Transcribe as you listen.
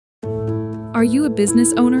Are you a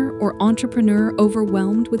business owner or entrepreneur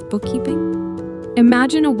overwhelmed with bookkeeping?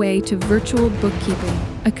 Imagine a way to virtual bookkeeping,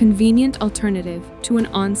 a convenient alternative to an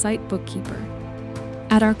on-site bookkeeper.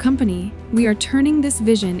 At our company, we are turning this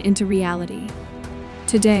vision into reality.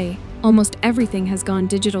 Today, almost everything has gone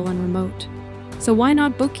digital and remote. So why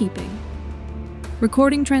not bookkeeping?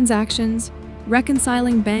 Recording transactions,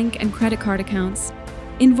 reconciling bank and credit card accounts,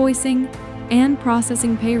 invoicing, and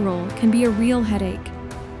processing payroll can be a real headache.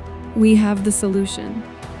 We have the solution.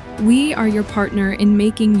 We are your partner in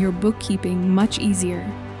making your bookkeeping much easier.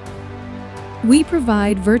 We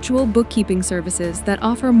provide virtual bookkeeping services that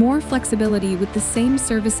offer more flexibility with the same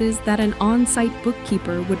services that an on-site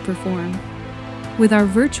bookkeeper would perform. With our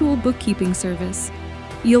virtual bookkeeping service,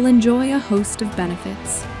 you'll enjoy a host of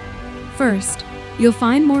benefits. First, you'll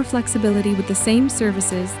find more flexibility with the same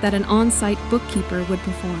services that an on-site bookkeeper would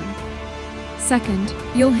perform. Second,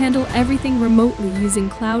 you'll handle everything remotely using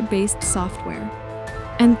cloud-based software.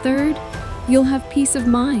 And third, you'll have peace of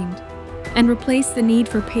mind and replace the need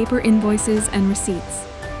for paper invoices and receipts.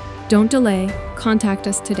 Don't delay, contact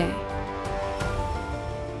us today.